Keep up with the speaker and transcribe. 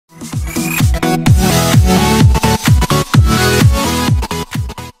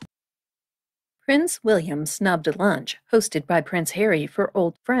Prince William snubbed a lunch hosted by Prince Harry for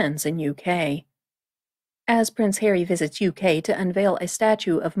old friends in UK. As Prince Harry visits UK to unveil a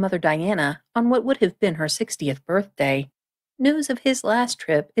statue of Mother Diana on what would have been her 60th birthday, news of his last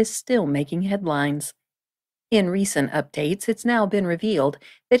trip is still making headlines. In recent updates, it's now been revealed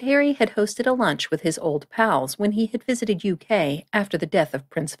that Harry had hosted a lunch with his old pals when he had visited UK after the death of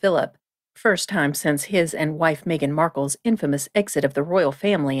Prince Philip, first time since his and wife Meghan Markle's infamous exit of the royal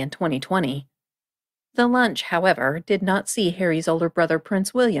family in 2020. The lunch, however, did not see Harry's older brother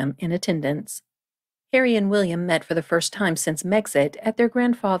Prince William in attendance. Harry and William met for the first time since Megxit at their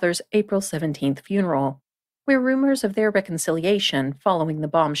grandfather's April 17th funeral, where rumors of their reconciliation following the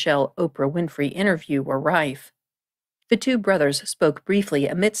bombshell Oprah Winfrey interview were rife. The two brothers spoke briefly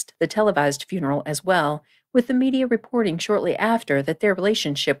amidst the televised funeral as well, with the media reporting shortly after that their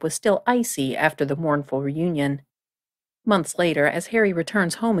relationship was still icy after the mournful reunion. Months later, as Harry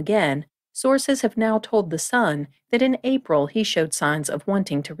returns home again, sources have now told The Sun that in April he showed signs of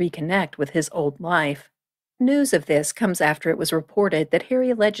wanting to reconnect with his old life. News of this comes after it was reported that Harry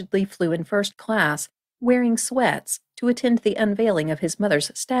allegedly flew in first class, wearing sweats, to attend the unveiling of his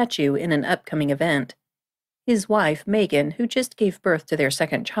mother's statue in an upcoming event. His wife, Meghan, who just gave birth to their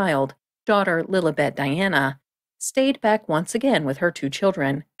second child, daughter Lilibet Diana, stayed back once again with her two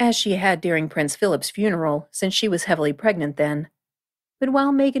children, as she had during Prince Philip's funeral, since she was heavily pregnant then. But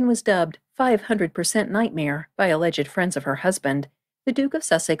while Meghan was dubbed 500% nightmare by alleged friends of her husband, the Duke of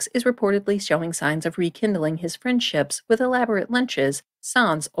Sussex is reportedly showing signs of rekindling his friendships with elaborate lunches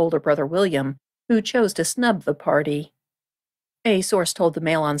sans older brother William, who chose to snub the party. A source told the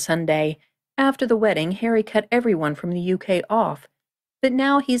Mail on Sunday, after the wedding, Harry cut everyone from the UK off, but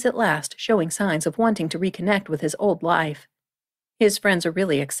now he's at last showing signs of wanting to reconnect with his old life. His friends are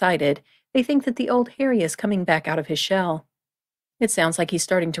really excited. They think that the old Harry is coming back out of his shell. It sounds like he's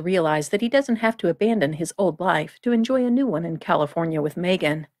starting to realize that he doesn't have to abandon his old life to enjoy a new one in California with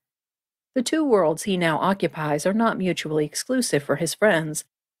Meghan. The two worlds he now occupies are not mutually exclusive for his friends,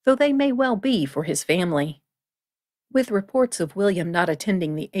 though they may well be for his family. With reports of William not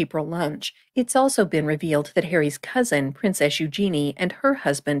attending the April lunch, it's also been revealed that Harry's cousin, Princess Eugenie, and her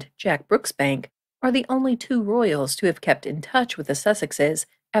husband, Jack Brooksbank, are the only two royals to have kept in touch with the Sussexes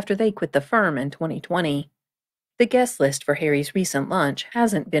after they quit the firm in 2020. The guest list for Harry's recent lunch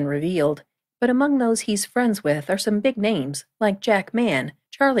hasn't been revealed, but among those he's friends with are some big names like Jack Mann,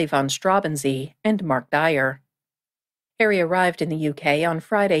 Charlie von Straubenzee, and Mark Dyer. Harry arrived in the UK on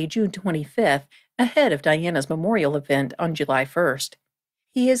Friday, June 25th, ahead of Diana's memorial event on July 1st.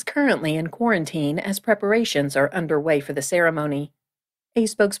 He is currently in quarantine as preparations are underway for the ceremony. A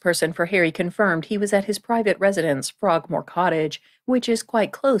spokesperson for Harry confirmed he was at his private residence, Frogmore Cottage, which is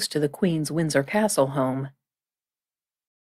quite close to the Queen's Windsor Castle home.